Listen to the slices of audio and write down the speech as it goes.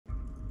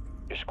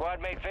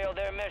Squad mate failed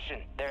their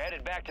mission. They're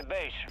headed back to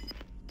base.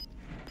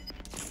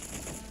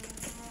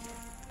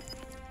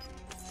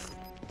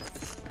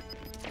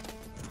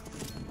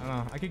 I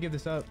don't know. I could give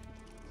this up.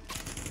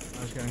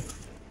 I'm just kidding.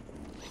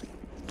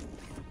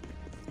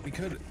 We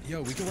could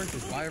work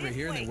this buy over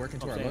here and then work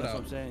into our loadout. That's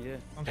what I'm saying, yeah.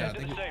 Okay. Yeah, I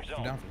think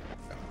I'm down for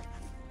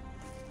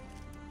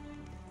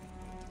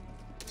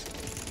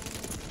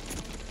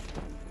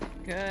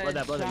Good Blood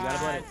that, blood that. You gotta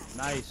blood shot. it.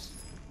 Nice.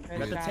 Good You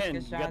got the shots, 10.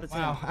 good You got the shots.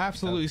 10. Wow,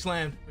 absolutely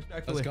slammed.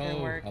 Respectfully. Let's go.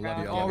 Good work, I love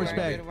bro. you. All Good respect.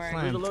 work, good work.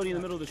 Slam. There's a loadie in the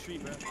middle of the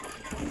street, bro.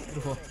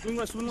 Beautiful. Swing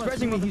left, swing He's left.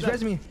 resing me. He's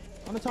resing me.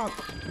 On the top.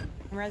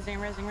 I'm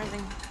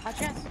resing. Hot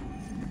chance.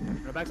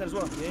 Right backside as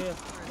well. Yeah.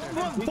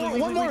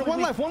 One more.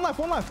 One left.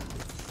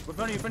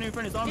 We're in front of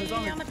you. It's on me. It's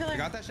on Yeah, on me. the pillar. You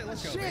got that shit?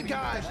 Let's go. Shit, baby.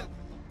 guys.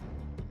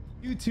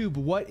 YouTube,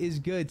 what is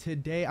good?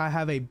 Today I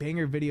have a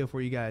banger video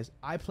for you guys.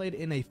 I played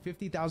in a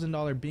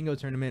 $50,000 bingo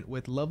tournament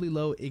with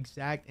LovelyLo,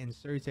 Exact, and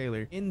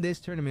SirTaylor. In this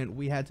tournament,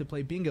 we had to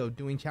play bingo,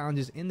 doing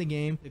challenges in the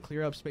game to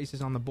clear up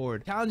spaces on the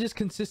board. Challenges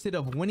consisted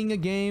of winning a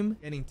game,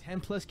 getting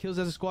 10 plus kills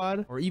as a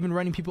squad, or even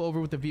running people over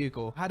with a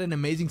vehicle. I had an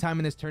amazing time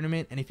in this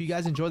tournament, and if you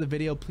guys enjoy the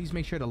video, please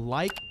make sure to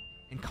like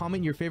and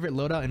comment your favorite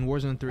loadout in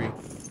Warzone 3.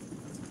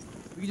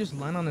 We can just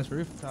land on this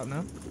rooftop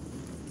now.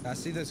 I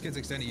see those kids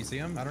extending. You see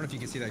them? I don't know if you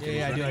can see that kid.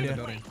 Yeah, He's I running do. in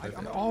the building.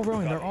 I'm all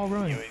rowing. They're all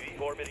rowing.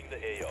 UAV orbiting the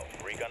AO.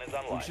 Recon is You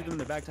online. shoot them in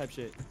the back type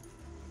shit.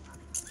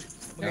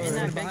 They're in I'm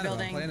that big behind him.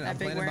 building, I'm that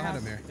big playing behind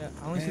warehouse. him here. Yeah,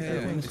 I only see three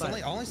things.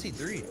 I only see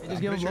three.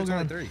 Just give him low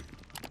gun. Three.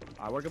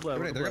 Alright, work a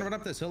blood. They're gonna run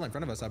up this hill in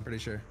front of us. I'm pretty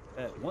sure.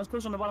 One's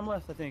pushed on the bottom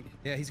left, I think.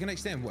 Yeah, he's gonna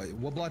extend.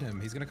 We'll blood him.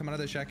 He's gonna come out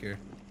of the shack here.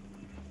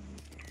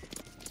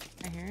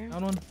 I hear him.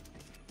 Down one.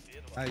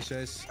 Nice,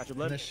 Chase. Got your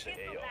blood?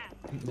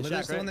 Literally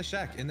shack, still right? in the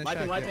shack. In the Light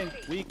shack. thing, light Yeah.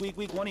 thing.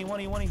 Weak.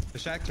 1E. The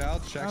shack,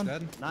 child. Shack's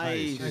dead.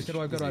 Nice. Nice, good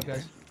wipe,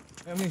 guys.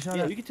 I'm gonna shot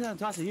Yeah, at. you can tell him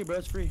toss it here, bro.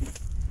 It's free.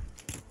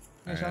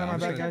 I'm shot at my I'm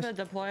back, just guys.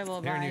 The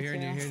deployable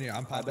Hearing buy you. too. I'm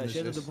I popping bet this she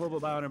has a shit. deployable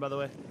buy on her, by the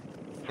way.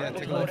 Yeah,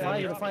 take a They're look.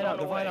 flying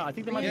out. I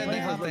think they might Yeah, play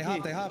they for us, hopped.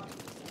 low-key. They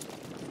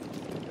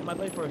hopped. They might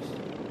play for us.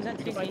 Is that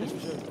We two can fight this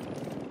teams? for sure.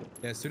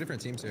 Yeah, it's two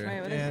different teams here.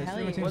 Wait, what Yeah, is hell?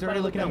 two teams. you- He's already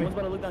looking at me. One's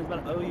about to look down. He's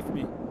about to OE for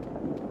me.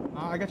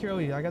 I got your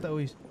OE. I got the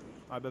OEs.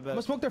 Alright, I'm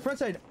gonna smoke their front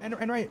side and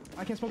right.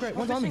 I can't smoke right.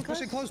 One's on me.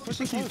 Pushing Pushing close.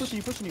 Pushing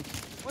you.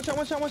 One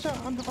shot.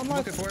 I'm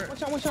live. Looking for it.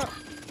 One shot.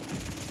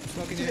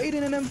 Smoking There's you.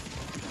 Aiden in him.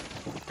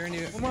 Hearing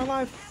you. One more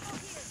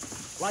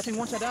alive. Lighting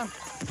one shot down.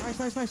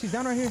 Nice. He's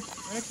down right here.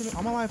 Right next to me.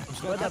 I'm alive.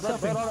 Blood that,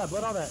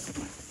 blood all that.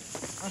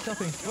 I'm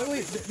stealthing.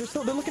 Wait.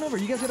 They're looking over.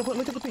 You guys gotta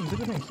look at the pings.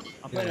 Look at the pings.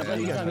 I'm playing. Yeah,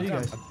 You You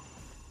guys. guys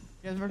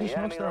have already The smoked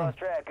enemy their own. lost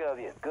track of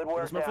you. Good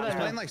work Smoke for down that, He's there.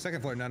 playing like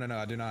second floor. No,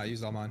 I do not. I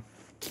used all mine.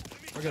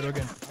 We're good.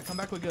 I come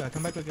back with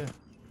good.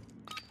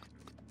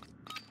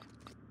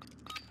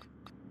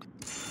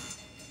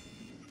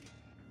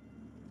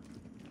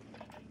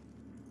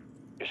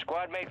 Your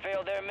squad mate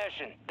failed their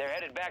mission. They're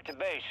headed back to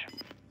base.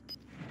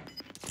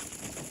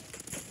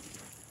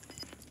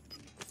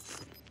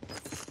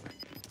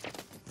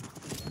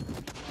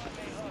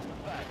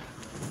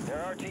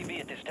 They're RTB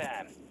at this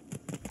time.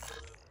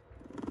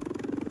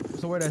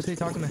 So where did I say?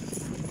 Talk to me.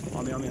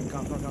 On me.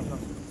 Come.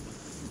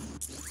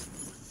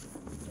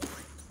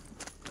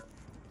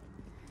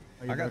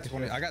 I got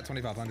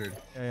 2,500.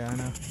 Yeah, I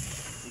know.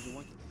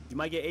 You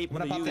might get 8 I'm for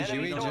gonna the pop this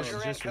U.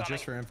 UE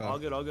just for info. All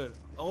good.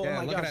 Oh Yeah,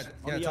 my look gosh. at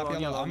that. Yeah, top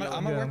yellow. I'm gonna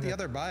good, work I'm the good.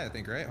 other buy, I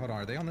think, right? Hold on.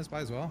 Are they on this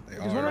buy as well? They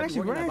There's one are. right next to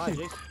you. Working Right that next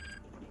to you. buy, Jace.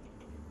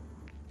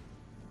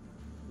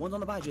 One's on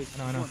the buy, Jace.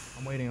 I know.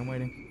 I'm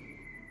waiting.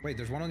 Wait,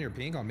 there's one on your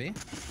ping on me?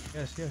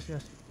 Yes. Just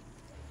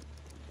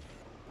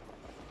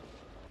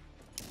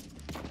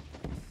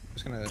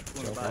gonna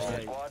chill buy, for a yeah.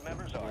 sec. Squad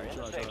members are in the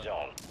Sure. safe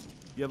zone.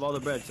 You have all the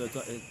bread, so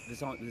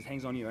this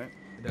hangs on you, right?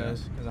 It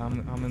does, because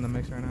I'm in the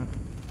mix right now.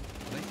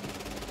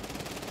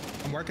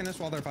 I'm working this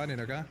while they're fighting,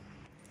 okay?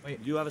 Wait.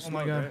 You have a Oh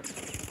my smoke, god.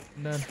 right?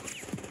 I'm dead.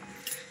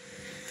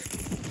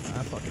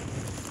 Fuck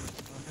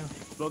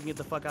it. Smoke and get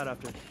the fuck out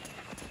after.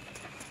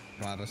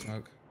 Wow, the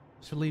smoke.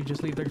 Just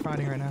leave. They're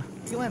fighting right now.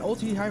 You land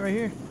ulti high right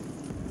here.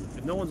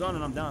 If no one's on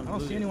and I'm down. I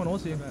don't see anyone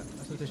ulti.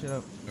 Let's look this shit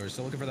up. We're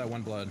still looking for that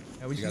one blood.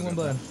 Yeah, we You see guys one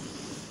got blood.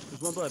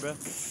 There's one blood, bro.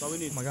 That's all we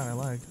need. Oh my god, I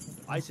lagged.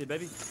 Ice it,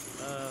 baby.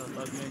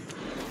 Love me.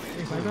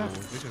 Hey, snipe that?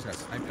 We just got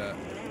sniped at.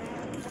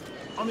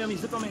 On me,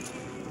 zip on me.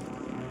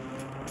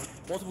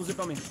 Multiple zip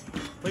on me.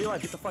 Play your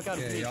life, get the fuck out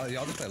of Yeah, here.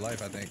 y'all just play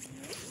life, I think.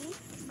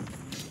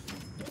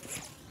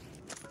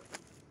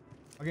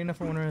 I'll get enough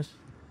for one race.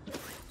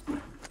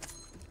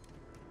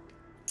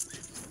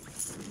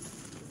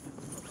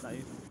 Not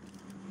you.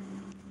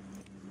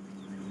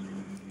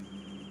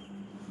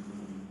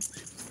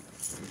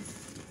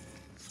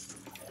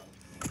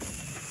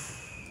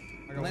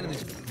 Land in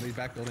these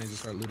back buildings and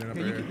start looting up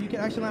Okay, here. you can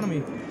actually land on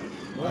me.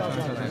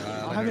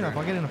 I'll have enough.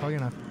 I'll get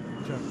enough.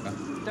 Sure.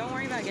 Don't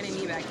worry about getting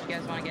me back if you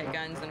guys want to get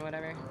guns and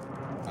whatever.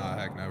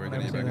 Heck no, we're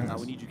Never getting you say back in that.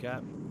 this. We need you,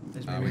 Cap.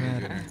 This We made me need you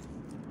mad. in here.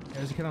 Yeah,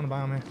 there's a kid on the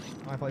bottom here.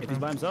 I play If for he's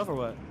him. by himself or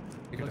what?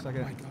 Looks like Oh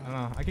it. my I God. don't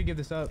know. I could give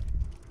this up.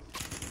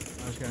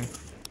 I'm just kidding.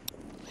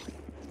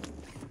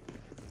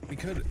 We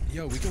could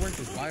work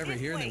this buy over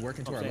here and then work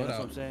into our That's what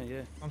I'm loadout. saying,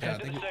 yeah. I'm Yeah, I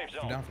sorry. think the safe zone.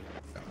 I'm down for it.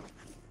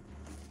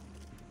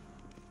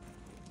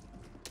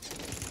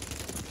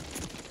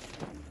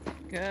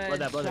 Good Blood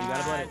that, blood that. You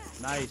gotta blood it.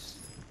 shots. Nice.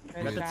 Good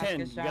You got the shots, 10.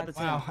 good You got the shots.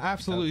 10. Wow,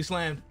 absolutely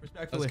slammed.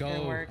 Respectfully. Let's go.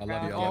 Good work, I love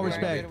bro. you. Good All work,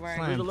 respect. good work.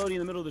 Slam. There's a loadie in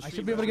the middle of the I street.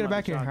 should be able to get it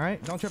back here. All Shot.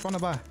 right, don't trip on the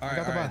buy. All I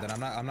got the buy. right. Then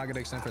I'm not gonna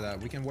extend for that.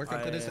 We can work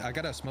up to this. I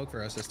got a smoke for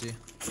SSD.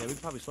 Yeah, we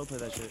could probably slow play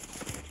that shit.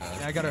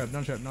 Yeah, I got it.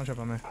 Don't trip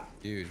on me.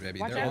 Huge, baby.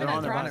 Watch They're out for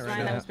on that it frost right mine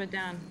that now. was put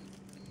down.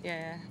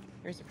 Yeah,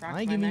 there's a frost I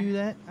ain't mine giving you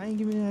there. that. I ain't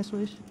giving you that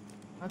Swish.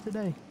 Not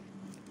today.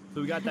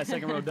 So we got that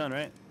second row done,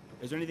 right?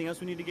 Is there anything else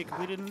we need to get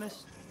completed in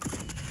this?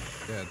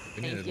 Yeah,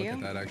 we need to Thank look you.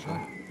 at that actually.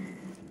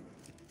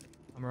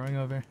 I'm running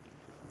over.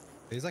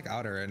 He's like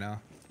outer right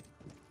now.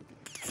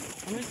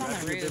 I'm just on the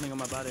Actually, roof. building on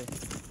my body.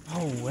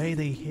 Oh way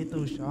they hit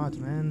those shots,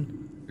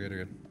 man. Good.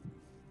 Alright,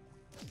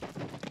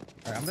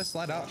 I'm gonna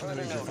slide out. You're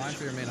fine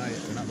for your main height.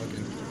 You're not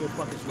looking. Good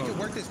fucking We smoke. can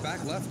work this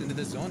back left into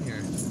this zone here.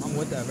 I'm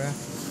with that,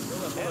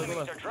 bro. Enemies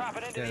are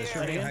dropping into Yeah, the this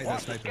your area. main height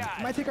Watch that's the sniping. They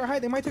skies. might take our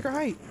height. They might take our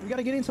height. We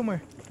gotta get in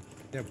somewhere.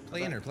 Yeah,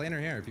 play in her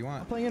here if you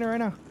want. I'm playing in it right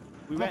now.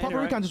 We I'm ran gonna pop in, a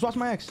right? recon. Just watch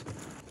my X.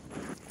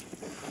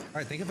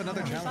 Alright, think of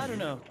another On the side or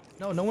challenge.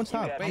 no? No one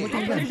stopped. I'm Wait,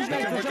 looking I again.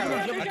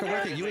 can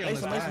work a UE on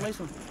Lace this him, lace him, guy. lace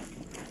him.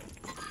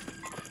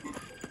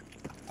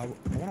 I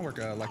want to work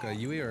like a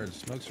UE or a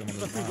smoke from one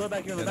of Look, those. free blow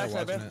back here on the they're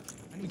backside, watching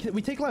bro. it.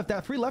 We take left.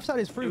 That free left side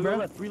is free, Free bro.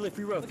 left, free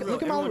row. Look at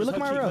my Everyone just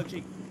row. hug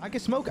cheek. I can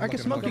smoke. I can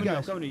smoke you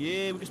guys. Coming to you.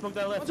 Yeah, we can smoke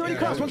that left. One's already Yeah,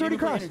 crossed. yeah. One's already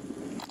Keep it crossed.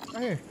 cleaner.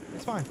 Right here.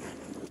 It's fine.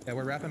 Yeah,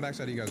 we're wrapping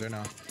backside of you guys right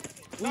now.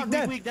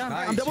 Weak, down.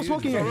 Nice. I'm double huge.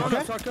 smoking here. Follow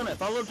Okay.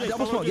 Follow up, Jake.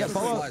 Double smoke, yeah,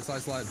 follow up.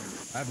 Slide.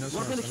 I have no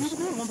One play the smoke.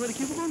 cubicle, one play the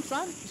cubicle,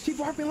 son. Just keep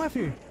warping left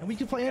here, and we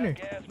can play inner.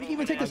 We can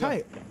even take this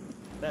height.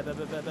 Bet.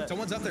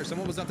 Someone's up there.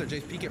 Someone was up there.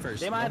 Jace, peek it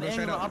first. They might have Don't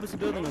go angle straight on the up. opposite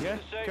building, okay?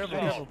 Careful.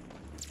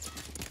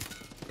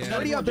 Yeah, They're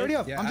already up. They're already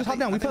up. Yeah, I'm just I hop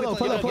down. We think- play low. I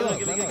Play think low.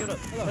 we Play play low. low. Get up.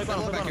 Play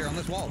ball back here on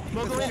this wall.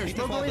 Smoke go inner, Beat the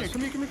smoke go wall, inner. this-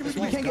 Come here. This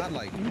We wall's can't get.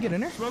 godlike. Can we get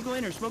in there? Smoke go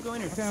inner, smoke go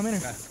inner. Okay, I'm in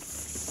there.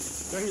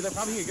 They're here, they're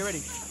probably here, get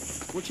ready.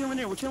 We're chilling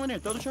there.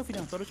 Throw the trophy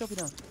down.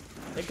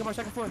 They come our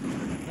second floor.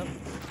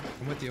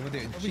 I'm with you.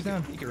 He's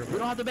down. Peek it real We quick.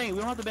 don't have to bang it, No,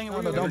 We're don't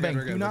good. bang.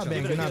 we're good, Do not we're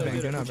bang. chilling. Do not bang.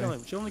 Do We're not chilling. bang.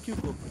 We're chilling in the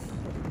cubicle.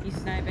 He's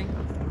sniping.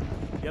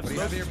 You have What do you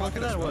have in your smoke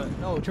pocket? that or what?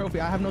 No trophy.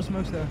 I have no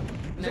smokes though.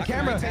 There's a No,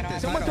 camera. take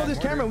this Someone side throw off, this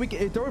camera. order. We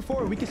can throw it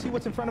forward. We can see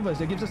what's in front of us.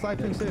 It gives us live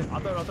things too. I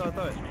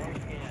thought it.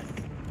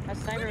 That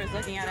sniper was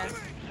looking at us.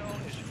 That's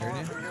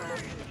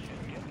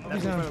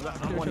He's in down. front of us.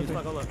 I'm one, he's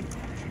stuck, hold up.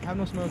 I have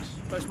no smokes.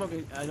 Start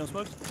smoking. No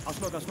smokes? I'll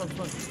smoke.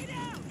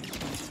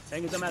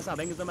 Bang his dumb ass out.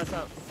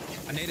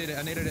 I naded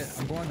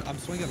it. I'm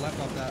swinging left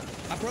off that.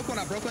 I broke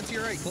one to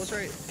your right. Close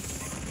right.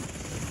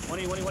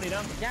 20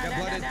 down.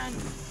 blooded. Down.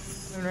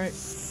 Turn right.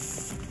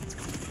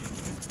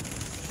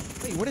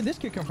 Wait, where did this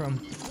kid come from?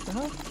 What the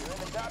hell?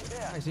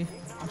 I see.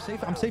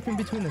 I'm safe in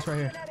between this right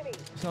here.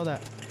 Just know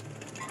that.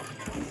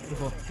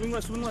 Beautiful. Swing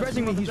left. He's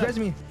resing me. He's resing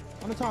me.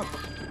 On the top.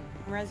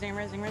 I'm resing.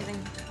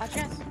 Watch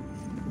us.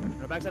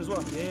 The backside as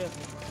well. Yeah.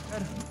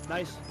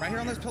 Nice. Right here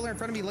on this pillar in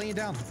front of me, laying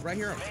down. Right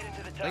here.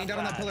 Laying down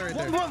on that pillar right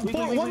there.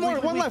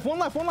 One left.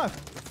 One left.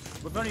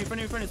 In front of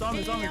you. It's on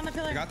me. On the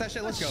pillar. You got that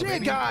shit? Let's go, Shit,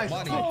 baby. guys.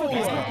 Money. Hey,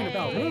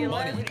 let's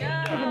What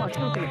am I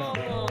talking about?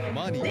 go.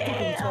 Money. What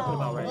are you talking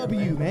about right now?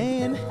 W,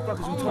 man. What the fuck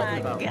is Oh we my talking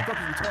about?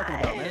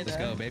 God. Man? Let's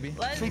go, baby.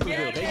 Let's Sleeper get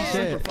bill, it. baby.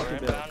 Shit. Sleeper fucking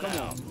bill.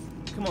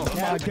 Come on, Oh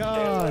my Cap.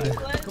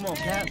 god. Come on,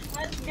 Cap.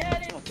 Let's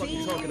get it. What the fuck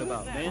you talking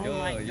about, man? Oh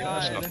my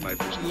God.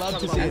 We love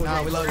to see it.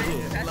 Nah, we love to see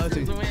it. We love to.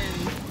 Win. What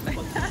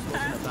the fuck you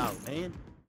talking about, man?